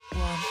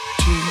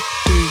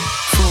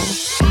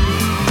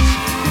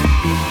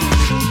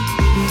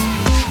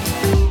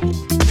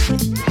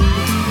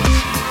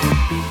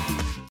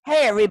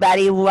Hey,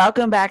 everybody.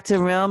 Welcome back to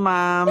Real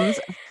Moms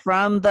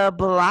from the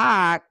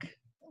Block.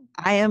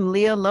 I am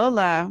Leah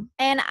Lola.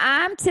 And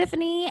I'm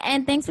Tiffany,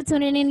 and thanks for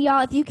tuning in,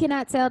 y'all. If you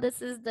cannot tell,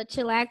 this is the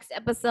chillax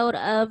episode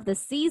of the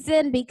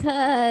season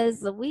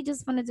because we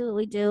just want to do what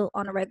we do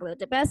on a regular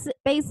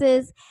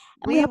basis.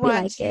 And we hope you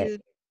like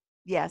it.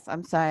 Yes,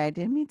 I'm sorry. I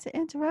didn't mean to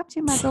interrupt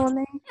you, my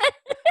darling.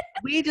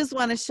 We just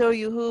want to show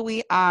you who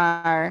we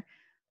are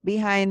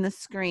behind the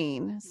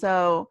screen.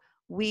 So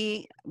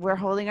we're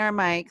holding our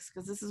mics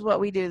because this is what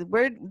we do.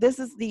 This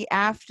is the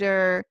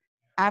after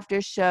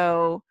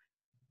show.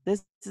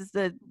 This is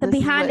the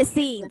behind the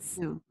scenes.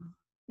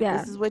 Yeah.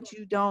 This is what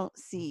you don't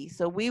see.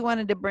 So we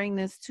wanted to bring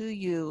this to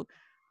you,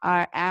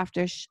 our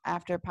after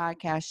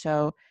podcast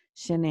show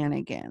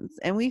shenanigans.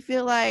 And we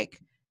feel like,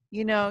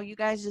 you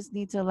guys just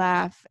need to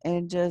laugh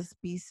and just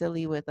be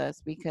silly with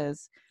us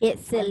because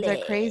it's silly.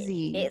 They're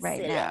crazy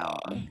right now.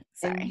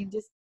 Sorry. And you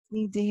just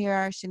need to hear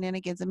our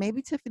shenanigans. And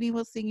maybe Tiffany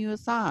will sing you a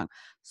song.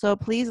 So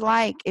please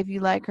if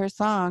you like her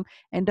song,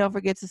 and don't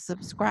forget to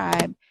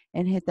subscribe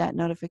and hit that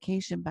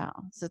notification bell.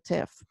 So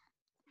Tiff.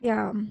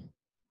 Yeah.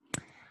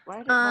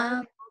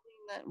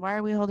 Why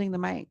are we holding the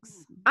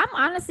mics? I'm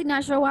honestly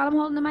not sure why I'm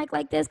holding the mic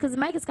like this because the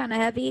mic is kind of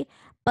heavy,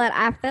 but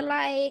I feel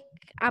like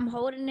I'm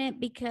holding it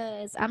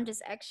because I'm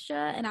just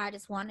extra and I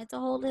just wanted to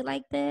hold it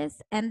like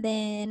this. And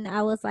then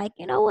I was like,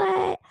 you know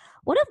what?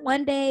 What if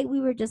one day we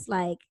were just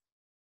like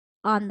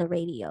on the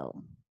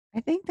radio?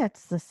 I think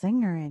that's the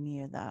singer in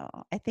you, though.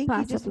 I think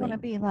Possibly. You just want to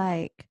be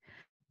like,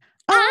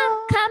 I'm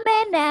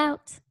coming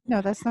out.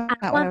 No, that's not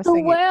I what I was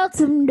singing. I want the world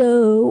to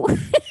know.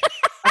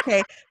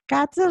 Okay,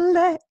 got to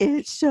let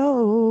it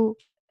show.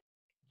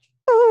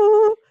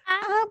 Ooh,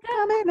 I'm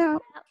coming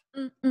out.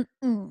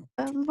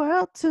 The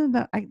world to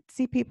know. I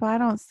see people. I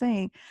don't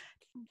sing.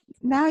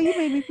 Now you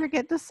made me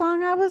forget the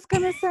song I was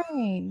gonna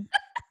sing.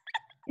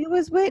 It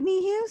was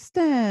Whitney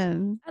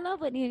Houston. I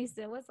love Whitney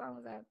Houston. What song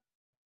was that?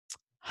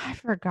 I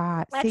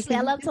forgot. Actually,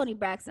 I love Toni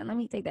Braxton. Let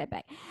me take that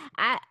back.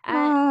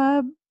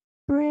 I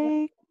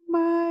break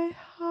my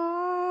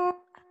heart.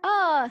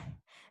 Oh,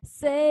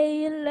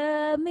 say you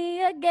love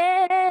me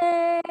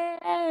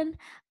again.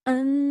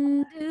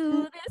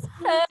 Undo this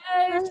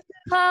hurt.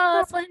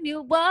 Cause when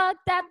you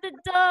walked out the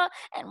door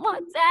and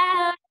walked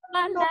out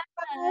my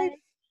life,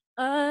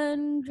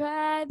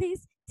 undry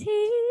these tears.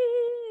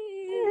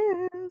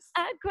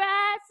 I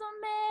cried so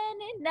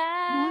many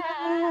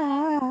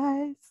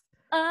nights.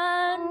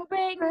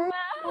 Unbreak my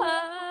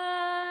heart.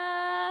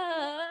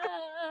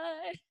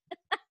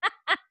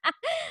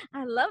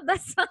 I love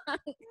that song.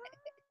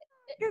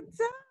 Good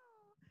song.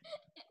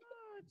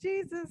 Oh,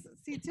 Jesus.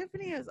 See,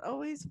 Tiffany is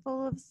always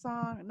full of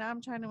song. Now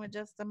I'm trying to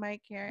adjust the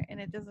mic here and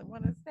it doesn't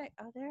want to say.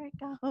 Oh, there it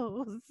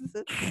goes.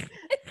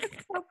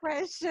 It's so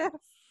precious.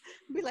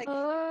 Be like,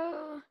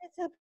 oh, it's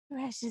so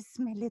precious,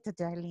 my little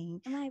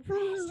darling. My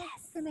precious.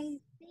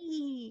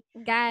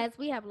 Guys,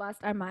 we have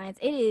lost our minds.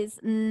 It is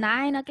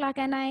 9:00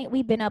 at night.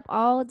 We've been up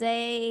all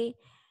day.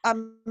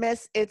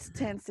 Miss, it's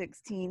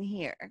 10:16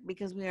 here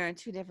because we are in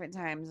two different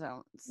time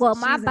zones. Well,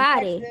 my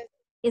body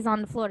is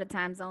on the Florida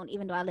time zone,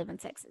 even though I live in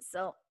Texas.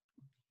 So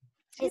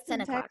it's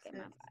 10 o'clock in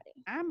my body.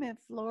 I'm in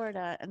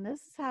Florida, and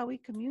this is how we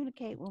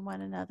communicate with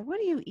one another. What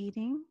are you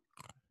eating?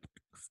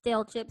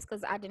 Stale chips,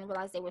 because I didn't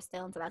realize they were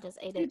stale until I just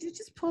ate it. Did you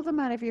just pull them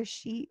out of your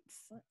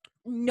sheets?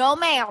 No,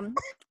 ma'am.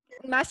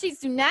 My sheets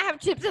do not have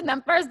chips in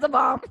them, first of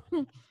all.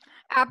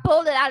 I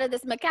pulled it out of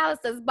this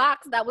McAllister's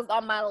box that was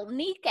on my little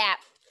kneecap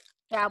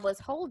that I was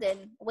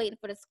holding, waiting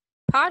for this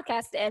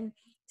podcast to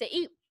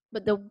eat.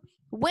 But the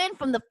wind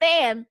from the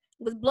fan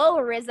was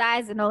blowing his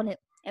eyes on it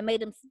and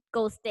made him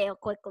go stale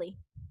quickly.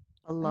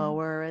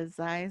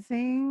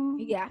 Lowerizing?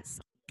 Yes.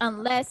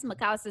 Unless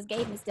McAllister's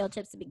gave me stale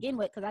chips to begin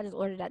with, because I just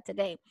ordered that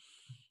today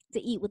to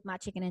eat with my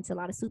chicken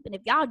enchilada soup. And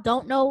if y'all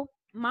don't know,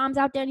 moms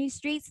out there in these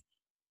streets,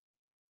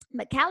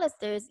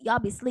 McAllister's, y'all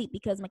be sleep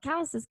because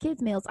McAllister's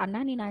kids meals are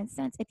 99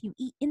 cents if you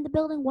eat in the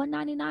building,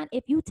 $1.99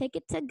 if you take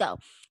it to go.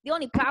 The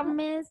only problem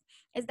is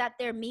that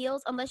their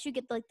meals, unless you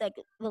get the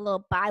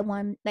little buy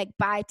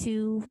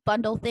two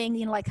bundle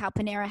thing, like how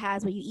Panera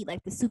has where you eat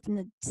like the soup and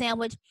the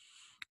sandwich,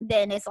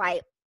 then it's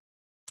like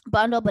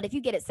bundle. But if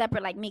you get it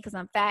separate like me, because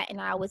I'm fat and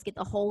I always get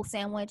the whole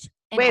sandwich.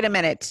 Wait a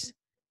minute.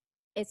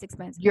 It's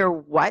expensive. You're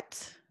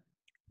what?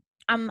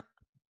 I'm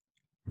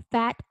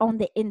fat on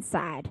the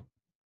inside.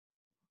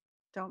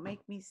 Don't make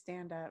me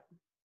stand up.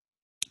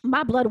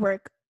 My blood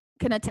work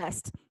can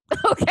attest.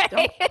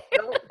 Okay.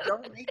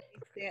 Don't make me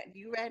stand.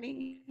 You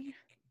ready?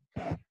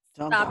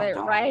 Stop it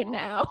right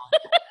now.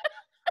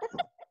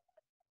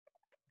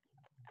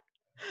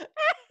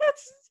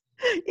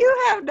 You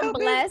have no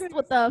blessed business.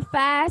 With a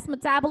fast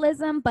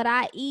metabolism, but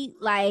I eat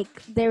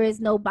like there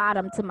is no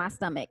bottom to my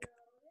stomach.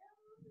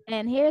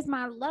 And here's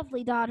my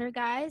lovely daughter,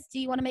 guys. Do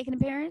you want to make an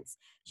appearance?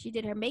 She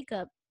did her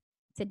makeup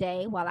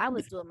today while I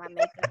was doing my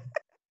makeup.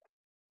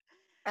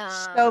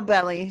 Show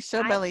belly.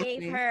 I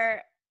gave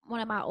her one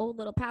of my old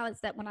little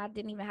palettes that when I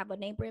didn't even have a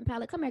name brand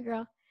palette. Come here,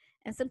 girl.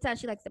 And sometimes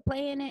she likes to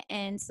play in it.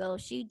 And so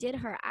she did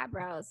her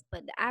eyebrows,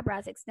 but the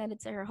eyebrows extended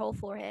to her whole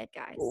forehead,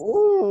 guys.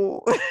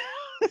 Ooh.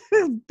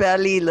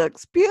 Belly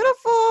looks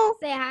beautiful.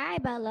 Say hi,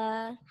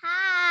 Bella.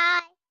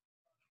 Hi.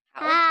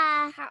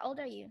 How old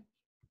are you?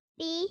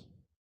 B.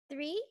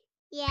 3?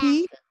 Yeah.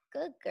 P.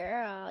 Good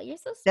girl. You're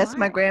so smart. That's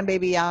my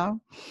grandbaby,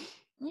 y'all.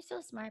 You're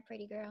so smart,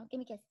 pretty girl. Give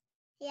me a kiss.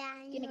 Yeah.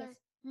 Give me a kiss.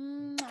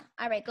 Mwah.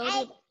 All right, go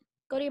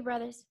to your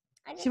brothers.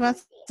 She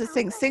wants to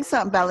sing. Sing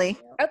something, Belly.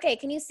 Okay,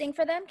 can you sing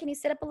for them? Can you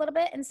sit up a little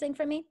bit and sing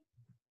for me?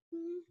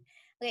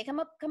 Okay, come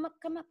up.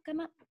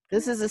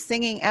 This is a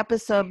singing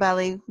episode,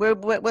 Belly.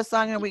 What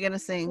song are we gonna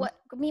sing? What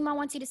Mima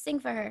wants you to sing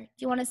for her. Do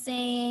you want to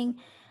sing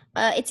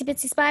Itsy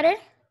Bitsy Spider?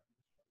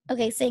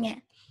 Okay, sing it.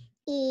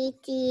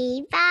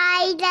 Itsy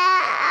spider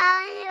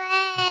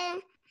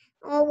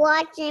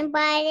watching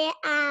spider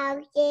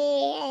out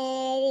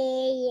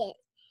there.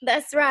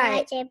 That's right.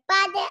 Watching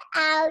spider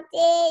out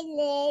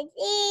there.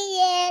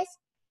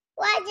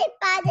 Watching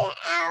spider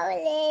out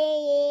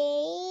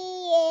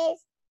there.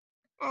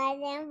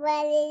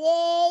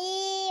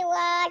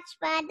 Watch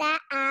spider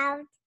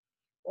out.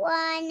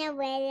 One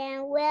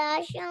when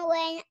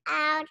went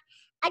out.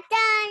 I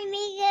thought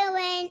make it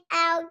went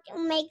out.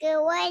 Make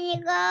it when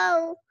you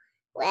go.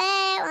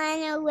 Where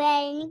wanna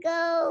when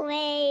go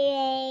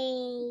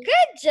away.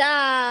 Good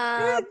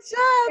job. Good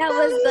job. That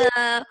Belly. was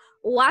the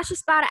Wash Your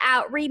Spider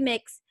Out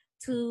remix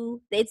to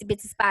the Itsy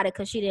Bitsy Spider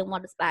because she didn't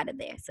want the spider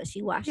there. So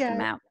she washed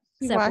him out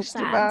several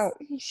times.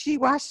 She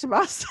washed him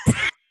out.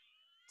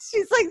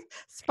 She's like,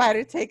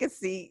 Spider, take a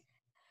seat.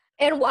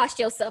 And washed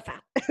yourself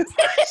out.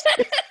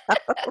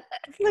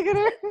 Look at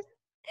her.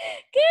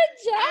 Good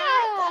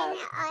job.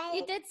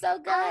 You did so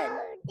good.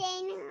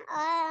 You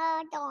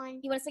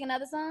want to sing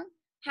another song?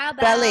 How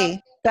about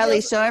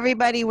Belly, show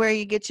everybody where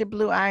you get your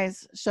blue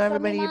eyes. Show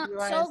everybody your blue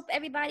eyes. Show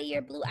everybody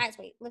your blue eyes.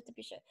 Wait, lift up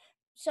your shirt.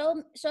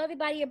 Show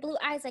everybody your blue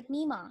eyes like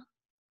Mima.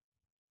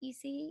 You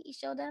see? You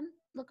show them?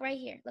 Look right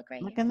here. Look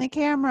in the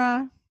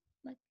camera.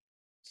 Look.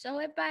 Show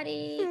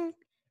everybody. You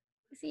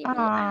see your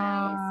blue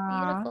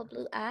eyes? Beautiful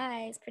blue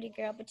eyes. Pretty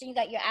girl. But you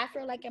got your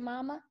afro like your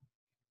mama?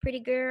 Pretty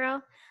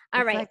girl.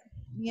 All right. Like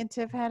me and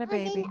Tiff had a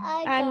baby.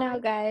 I know,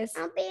 guys.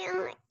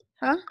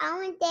 Huh? I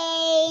want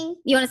to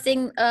You want to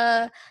sing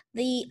the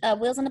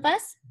Wheels on the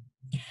Bus?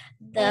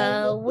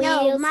 The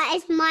wheels. No,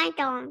 it's my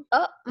turn.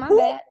 Oh, my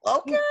bad.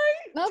 Okay.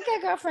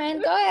 Okay,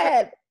 girlfriend. Go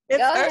ahead. It's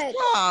Go her ahead.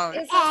 song.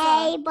 It's her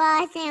song. A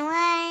bus and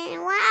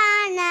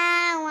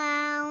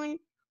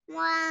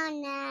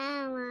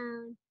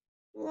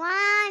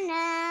one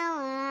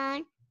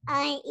around.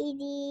 I eat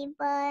the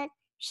bus.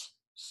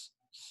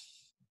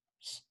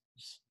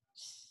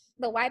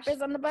 The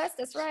wipers on the bus.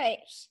 That's right.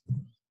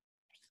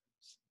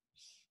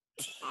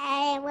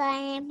 I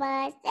want a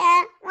bus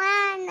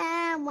one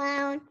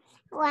around.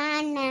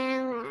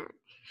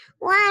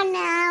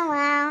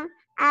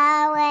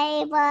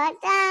 Away bus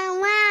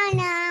one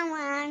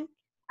around.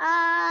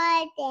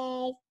 All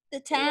day. The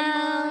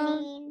town.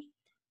 Morning.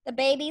 The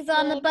babies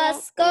on the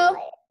bus. Go.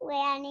 Where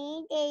I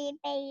need the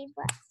baby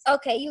bus.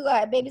 Okay, you go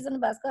ahead. Babies on the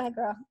bus. Go ahead,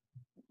 girl.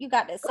 You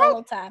got this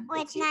solo time.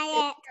 What's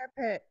not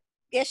it?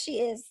 Yes, she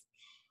is.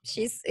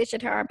 She's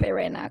itching her armpit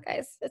right now,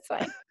 guys. It's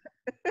fine.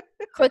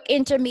 Quick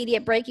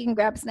intermediate break. You can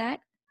grab a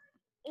snack.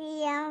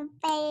 Yeah,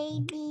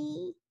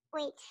 baby.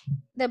 Wait.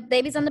 The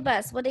babies on the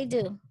bus. What they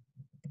do?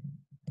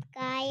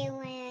 Guy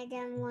when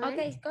them one.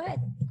 Okay, go ahead.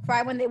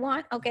 Cry when they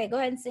want. Okay, go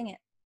ahead and sing it.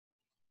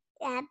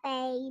 The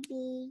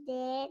baby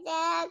did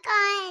the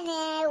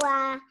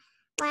carnival.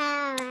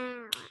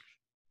 Wow.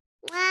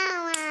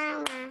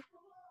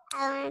 I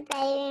want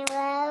baby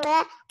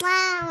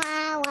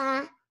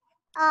wow.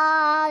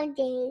 All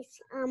days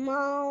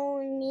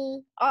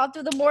morning. All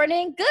through the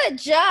morning. Good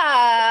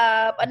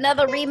job.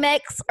 Another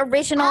remix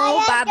original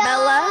by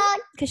Bella.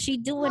 Because she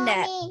doing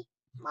that.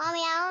 Mommy,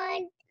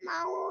 I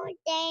want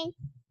thing.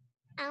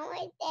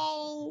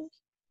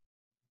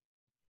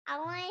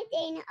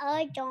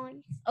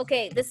 John.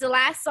 Okay, this is the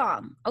last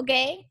song.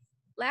 Okay?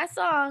 Last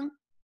song.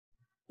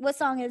 What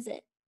song is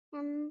it?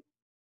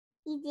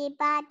 Easy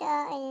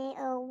butter and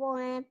a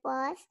one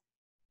bus.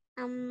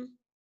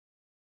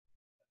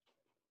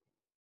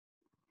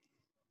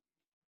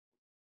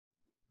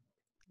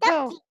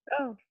 Go.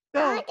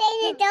 I think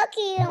the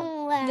ducky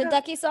one. The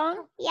Ducky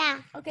song? Yeah.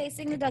 Okay,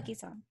 sing the Ducky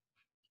song.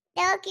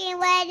 Ducky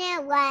when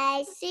it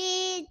was,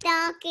 see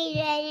donkey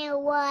when it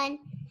won.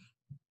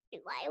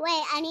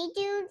 Wait, I need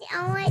to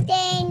only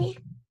thing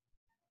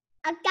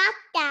a duck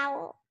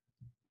towel.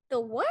 The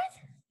what?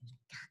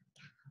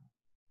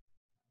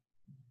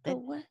 The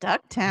what?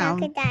 Ducktown.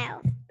 Duck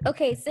towel.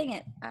 Okay, sing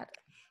it. Duck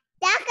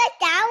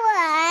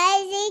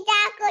towel, see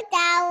duck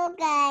towel,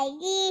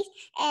 guys.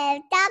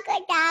 And duck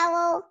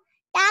towel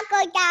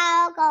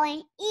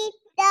going eat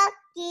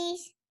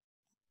duckies.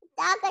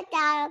 Duck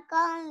towel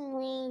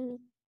going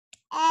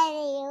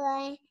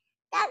everyone.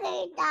 Duck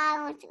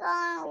towel's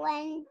going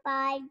win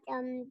by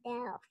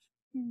themselves.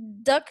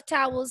 Duck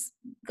towels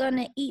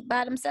gonna eat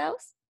by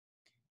themselves?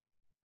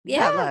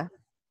 Yeah.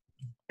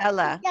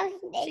 Ella,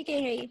 She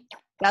can't hear you.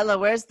 Bella,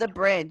 where's the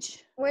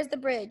bridge? Where's the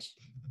bridge?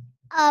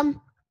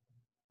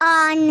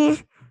 on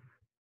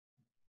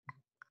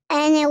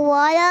any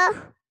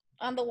water.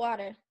 On the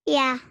water.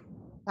 Yeah.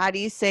 How do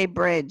you say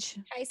bridge?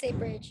 How you say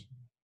bridge?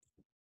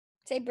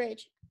 Say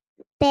bridge.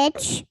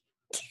 Bitch.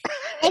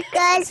 It's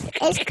cause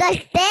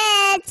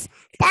bitch.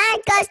 That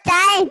goes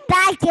down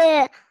back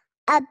to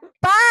a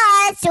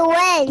bus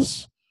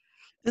wish.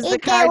 Does the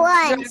It car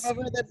drive once.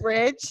 over the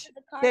bridge?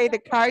 The car Say drive-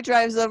 the car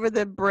drives over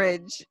the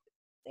bridge.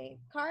 Say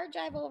car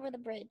drive over the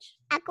bridge.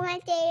 I'm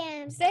going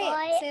to Say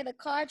it. Say the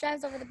car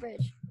drives over the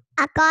bridge.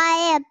 I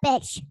got a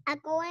bitch. I'm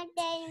going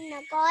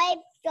to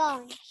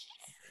go.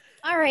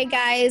 All right,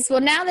 guys.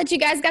 Well, now that you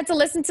guys got to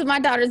listen to my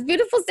daughter's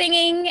beautiful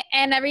singing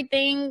and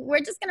everything,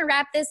 we're just gonna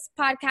wrap this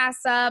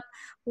podcast up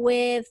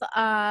with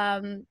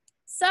some,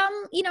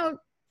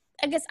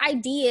 I guess,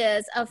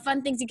 ideas of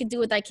fun things you could do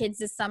with our kids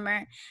this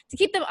summer to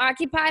keep them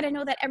occupied. I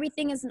know that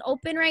everything isn't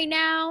open right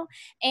now,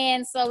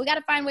 and so we got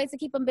to find ways to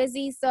keep them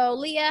busy. So,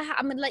 Leah,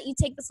 I'm gonna let you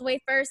take this away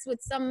first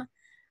with some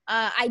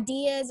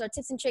ideas or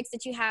tips and tricks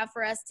that you have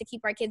for us to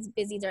keep our kids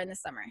busy during the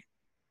summer.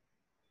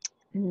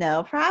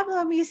 No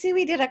problem. You see,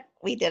 we did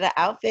an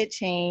outfit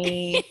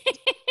change.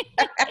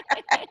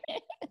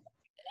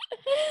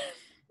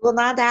 Will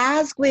not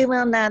ask, we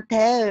will not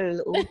tell.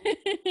 Ooh.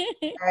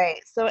 All right.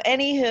 So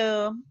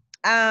anywho,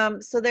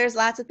 so there's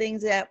lots of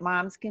things that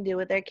moms can do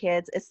with their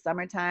kids. It's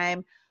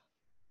summertime.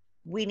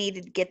 We need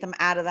to get them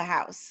out of the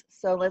house.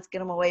 So let's get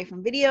them away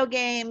from video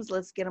games.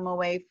 Let's get them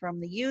away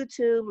from the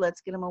YouTube.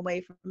 Let's get them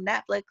away from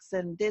Netflix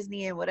and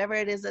Disney and whatever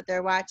it is that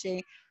they're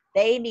watching.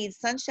 They need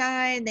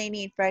sunshine. They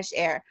need fresh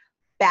air.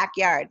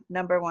 Backyard,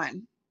 number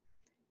one.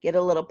 Get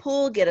a little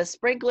pool, get a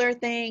sprinkler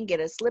thing,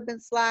 get a slip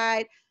and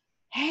slide.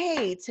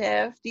 Hey,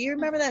 Tiff, do you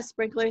remember that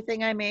sprinkler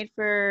thing I made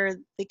for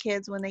the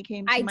kids when they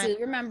came to I my do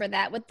remember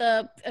that with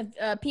the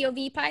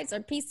POV pipes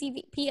or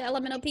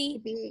elemental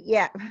P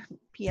Yeah,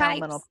 P pipes.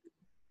 elemental.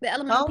 The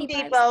elemental Home P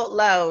pipes. Depot,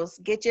 Lowe's.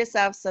 Get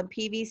yourself some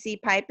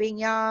PVC piping,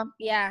 y'all,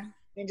 Yeah.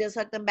 and just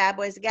hook them bad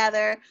boys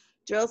together.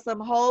 Drill some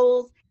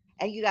holes,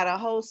 and you got a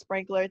whole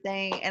sprinkler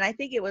thing. And I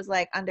think it was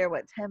like under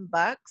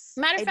 $10.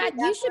 Matter I of did fact,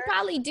 that you should work.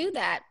 probably do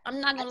that. I'm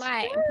not gonna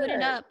lie, and put it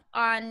should. up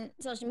on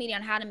social media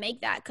on how to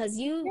make that, because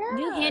you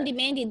Yeah. handy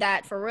mandy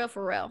that for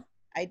real.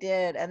 I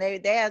did, and they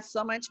had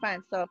so much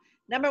fun. So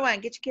number one,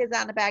 get your kids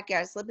out in the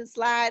backyard, slip and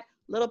slide,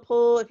 little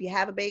pool. If you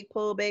have a big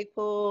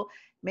pool.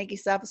 Make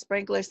yourself a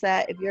sprinkler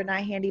set. If you're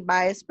not handy,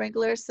 buy a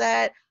sprinkler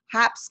set.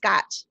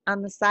 Hopscotch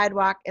on the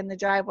sidewalk in the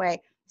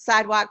driveway.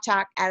 Sidewalk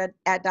chalk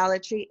at Dollar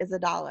Tree is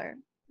 $1.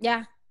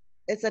 Yeah.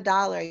 It's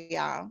 $1,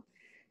 y'all.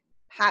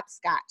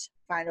 Hopscotch.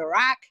 Find a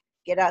rock.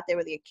 Get out there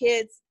with your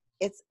kids.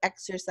 It's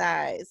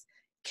exercise.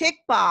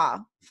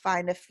 Kickball.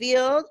 Find a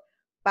field.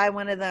 Buy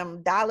one of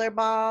them dollar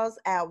balls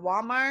at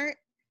Walmart.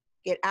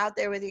 Get out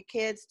there with your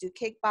kids. Do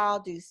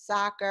kickball. Do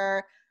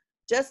soccer.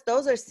 Just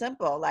those are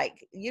simple.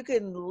 Like you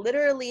can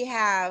literally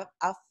have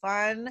a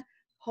fun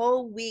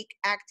whole week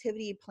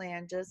activity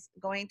plan just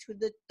going to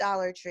the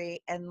Dollar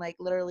Tree and like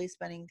literally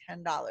spending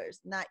 $10.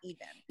 Not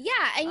even. Yeah,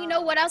 and you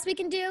know what else we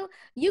can do?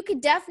 You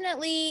could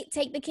definitely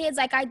take the kids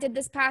like I did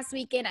this past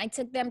weekend. I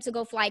took them to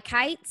go fly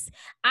kites.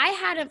 I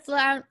hadn't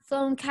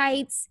flown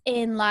kites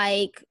in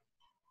like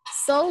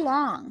so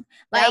long.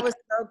 Like, that was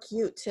so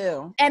cute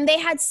too. And they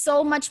had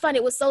so much fun.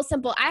 It was so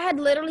simple. I had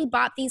literally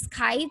bought these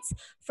kites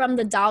from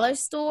the dollar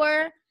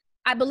store,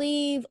 I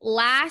believe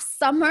last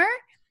summer,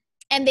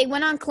 and they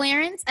went on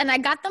clearance, and I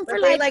got them for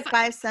like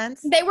 5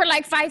 cents. They were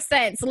like 5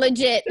 cents,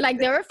 legit. Like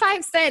they were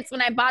 5 cents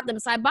when I bought them.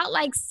 So I bought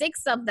like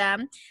 6 of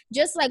them,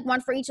 just like one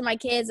for each of my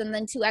kids, and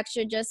then 2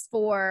 extra just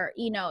for,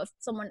 if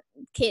someone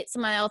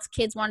else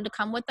kids wanted to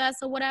come with us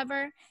or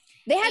whatever.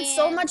 They had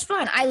so much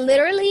fun. I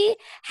literally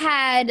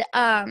had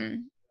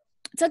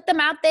took them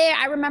out there.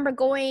 I remember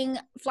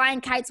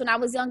flying kites when I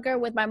was younger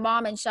with my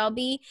mom and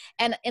Shelby,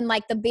 and in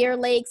like the Bear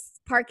Lakes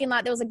parking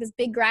lot, there was like this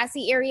big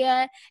grassy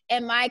area,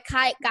 and my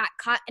kite got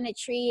caught in a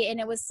tree, and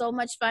it was so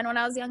much fun when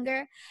I was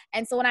younger.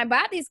 And so when I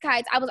bought these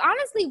kites, I was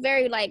honestly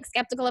very like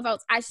skeptical if I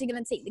was actually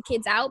going to take the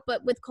kids out,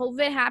 but with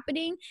COVID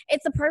happening,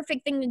 it's the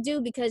perfect thing to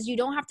do because you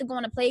don't have to go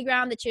on a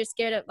playground that you're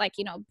scared of, like,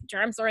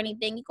 germs or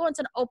anything. You go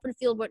into an open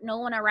field with no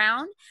one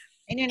around.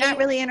 And you're not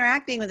really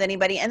interacting with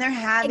anybody, and they're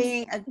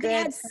having a good They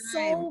had time.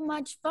 so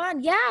much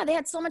fun. Yeah, they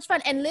had so much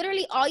fun. And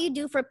literally all you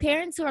do for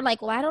parents who are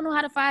like, well, I don't know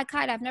how to fly a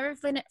kite. I've never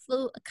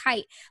flew a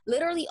kite.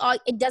 Literally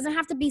it doesn't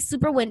have to be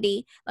super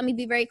windy. Let me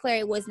be very clear.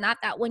 It was not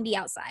that windy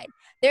outside.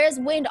 There's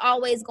wind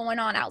always going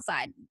on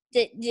outside.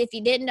 If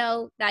you didn't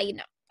know, now you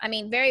know. I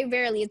mean, very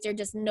rarely is there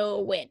just no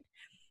wind.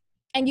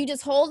 And you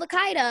just hold the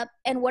kite up,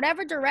 and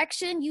whatever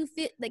direction you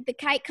feel like the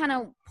kite kind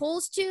of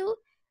pulls to,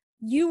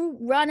 you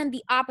run in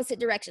the opposite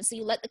direction. So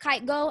you let the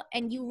kite go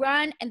and you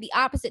run in the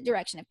opposite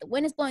direction. If the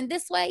wind is blowing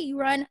this way, you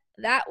run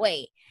that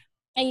way.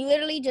 And you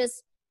literally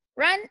just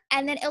run,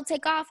 and then it'll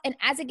take off. And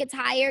as it gets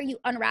higher, you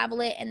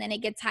unravel it, and then it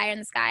gets higher in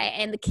the sky.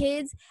 And the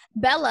kids,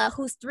 Bella,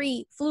 who's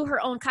 3, flew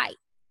her own kite.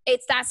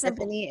 It's that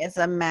simple. Tiffany is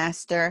a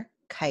master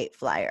kite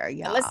flyer,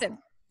 y'all.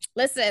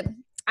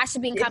 Listen. I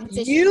should be in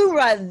competition. You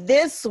run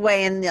this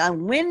way and the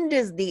wind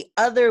is the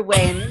other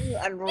way, and then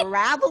to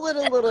unravel it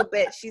a little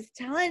bit, she's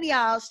telling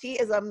y'all she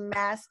is a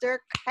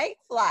master kite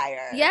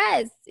flyer.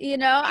 Yes, She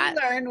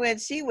learned when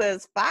she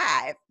was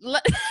 5.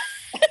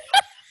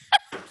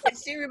 And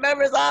she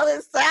remembers all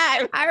this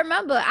time. I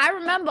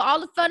remember all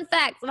the fun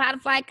facts of how to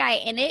fly a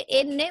kite, and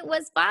it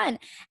was fun.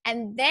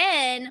 And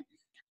then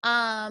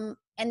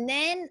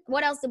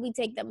what else did we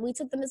take them? We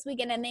took them this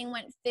weekend, and they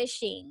went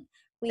fishing.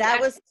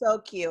 That was so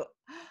cute.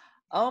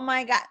 Oh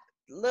my God.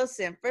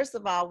 Listen, first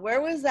of all,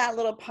 where was that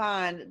little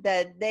pond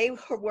that they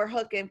were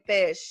hooking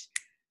fish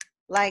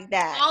like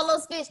that? All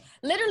those fish.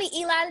 Literally,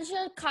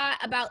 Elijah caught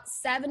about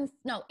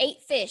 8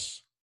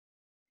 fish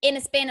in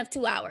a span of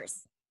 2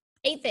 hours.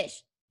 8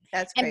 fish.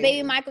 That's crazy. And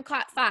baby Michael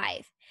caught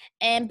 5.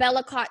 And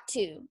Bella caught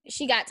 2.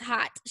 She got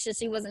hot.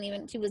 She was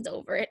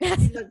over it.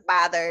 She looked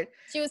bothered.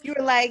 You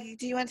were like,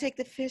 do you want to take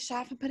the fish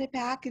off and put it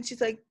back? And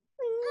she's like,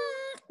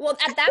 Well,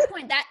 at that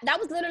point, that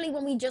was literally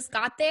when we just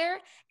got there,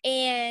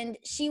 and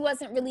she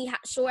wasn't really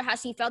sure how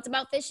she felt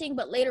about fishing.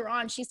 But later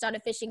on, she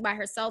started fishing by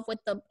herself with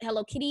the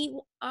Hello Kitty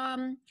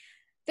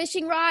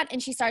fishing rod,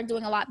 and she started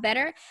doing a lot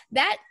better.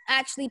 That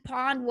actually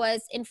pond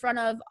was in front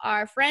of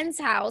our friend's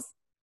house.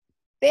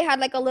 They had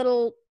like a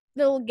little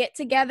get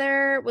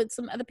together with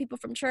some other people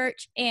from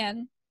church,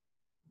 and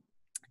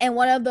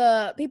one of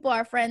the people,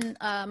 our friend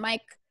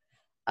Mike.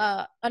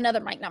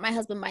 Another Mike, not my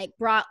husband Mike,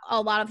 brought a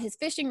lot of his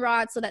fishing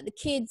rods so that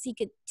he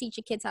could teach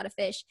the kids how to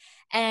fish,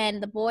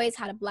 and the boys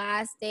had a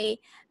blast. They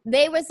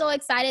were so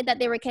excited that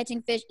they were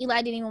catching fish.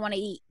 Eli didn't even want to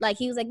eat. Like,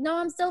 he was like, no,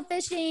 I'm still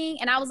fishing.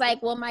 And I was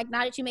like, well, Mike,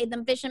 now that you made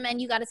them fishermen,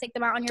 you got to take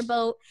them out on your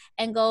boat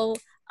and go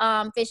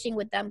fishing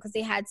with them, because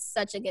they had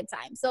such a good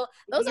time. So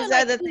those are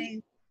like the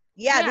things.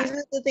 Yeah, these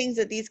are the things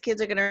that these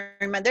kids are going to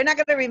remember. They're not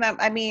going to remember.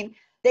 I mean,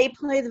 they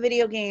play the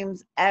video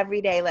games every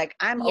day. Like,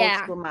 I'm old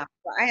school mom.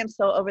 So I am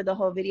so over the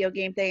whole video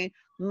game thing.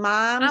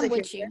 Moms,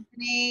 if you're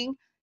listening,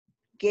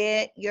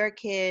 get your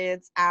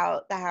kids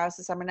out the house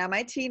this summer. Now,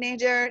 my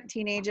teenagers,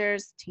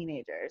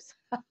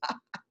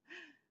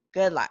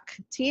 good luck.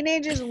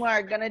 Teenagers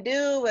are going to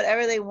do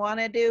whatever they want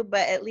to do,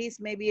 but at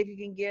least maybe if you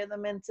can gear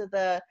them into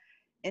the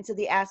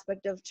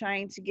aspect of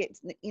trying to get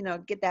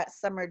that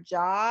summer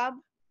job,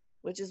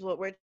 which is what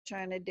we're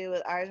trying to do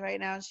with ours right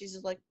now. And she's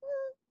just like,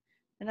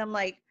 and I'm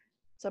like,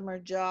 summer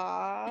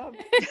job.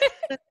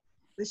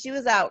 But she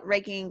was out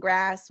raking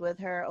grass with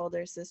her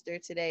older sister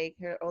today.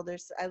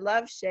 I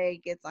love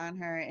Shay, gets on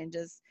her and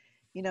just,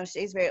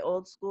 Shay's a very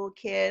old school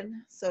kid.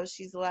 So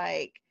she's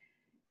like,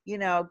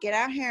 get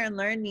out here and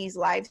learn these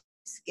life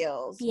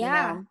skills.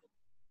 Yeah.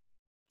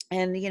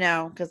 And,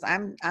 because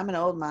I'm an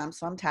old mom,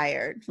 so I'm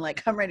tired.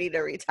 Like, I'm ready to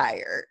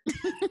retire.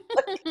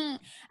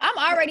 I'm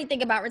already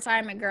thinking about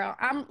retirement, girl.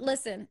 I am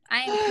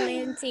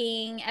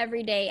planting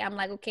every day. I'm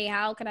like, okay,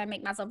 how can I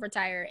make myself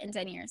retire in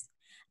 10 years?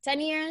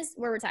 10 years,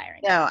 we're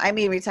retiring. No, I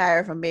mean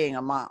retire from being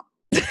a mom.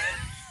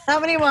 How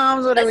many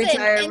moms would have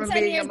retired from being a mom?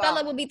 In 10 years,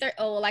 Bella will be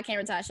oh, well, I can't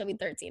retire. She'll be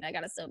 13. I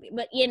got to still be.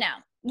 But you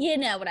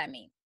know what I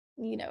mean.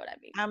 You know what I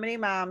mean. How many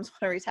moms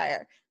want to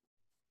retire?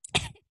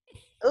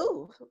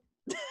 Ooh.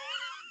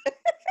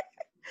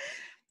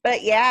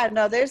 But yeah,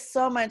 no, there's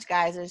so much,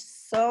 guys. There's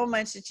so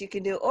much that you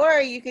can do. Or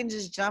you can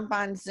just jump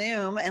on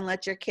Zoom and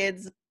let your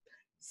kids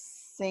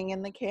sing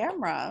in the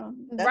camera.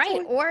 That's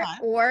right.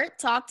 Or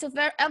talk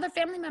to other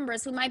family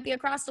members who might be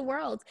across the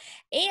world.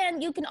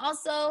 And you can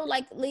also,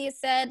 like Leah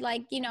said,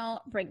 like,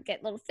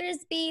 get little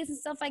Frisbees and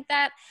stuff like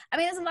that. I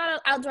mean, there's a lot of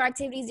outdoor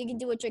activities you can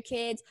do with your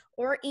kids,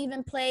 or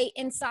even play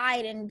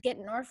inside and get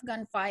Nerf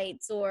gun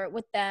fights or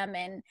with them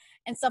and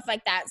stuff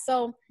like that.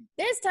 So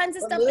there's tons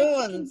of stuff that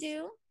you can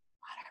do.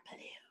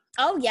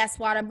 Oh, yes,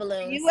 water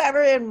balloons. Were you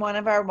ever in one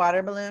of our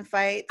water balloon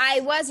fights? I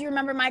was. You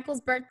remember Michael's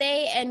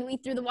birthday, and we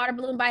threw the water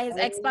balloon by his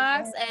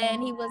Xbox,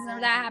 and he wasn't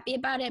that happy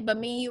about it. But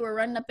me and you were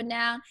running up and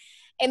down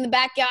in the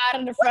backyard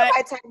in the front. What am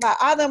I talking about?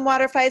 All them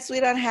water fights we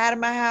done had in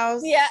my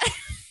house. Yeah.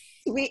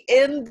 We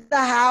in the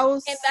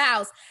house. In the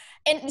house.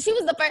 And she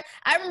was the first.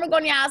 I remember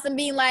going to your house and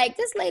being like,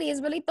 this lady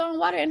is really throwing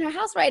water in her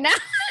house right now.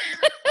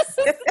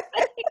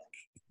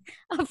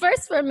 A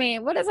first for me.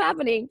 What is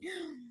happening?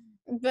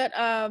 But,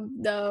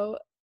 no.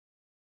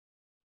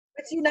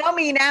 But you know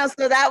me now,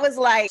 so that was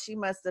like, she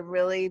must have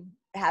really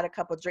had a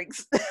couple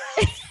drinks.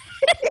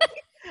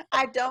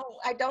 I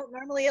don't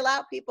normally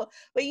allow people,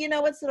 but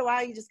once in a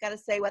while you just got to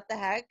say what the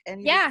heck, and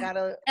you just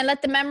gotta, and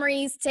let the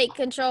memories take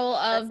control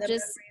of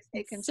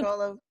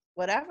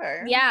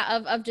whatever.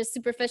 Yeah, of just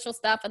superficial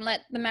stuff, and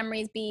let the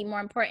memories be more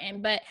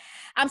important. But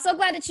I'm so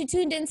glad that you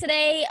tuned in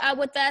today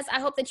with us. I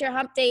hope that your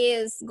hump day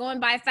is going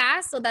by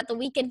fast so that the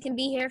weekend can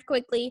be here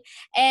quickly.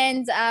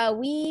 And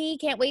we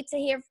can't wait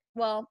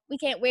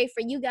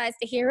for you guys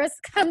to hear us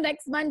come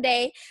next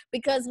Monday,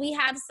 because we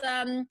have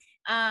some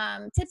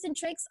tips and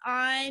tricks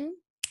on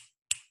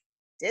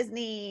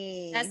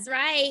Disney. That's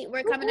right.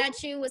 We're coming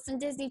at you with some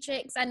Disney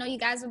tricks. I know you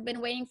guys have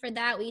been waiting for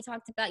that. We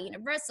talked about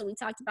Universal, we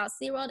talked about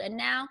SeaWorld, and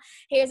now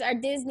here's our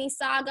Disney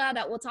saga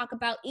that we'll talk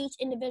about each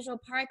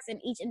individual parks and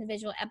each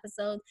individual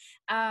episode.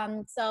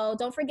 So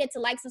don't forget to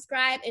like,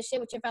 subscribe, and share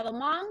with your fellow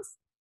moms.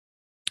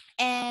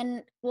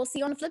 And we'll see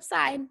you on the flip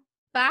side.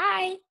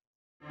 Bye.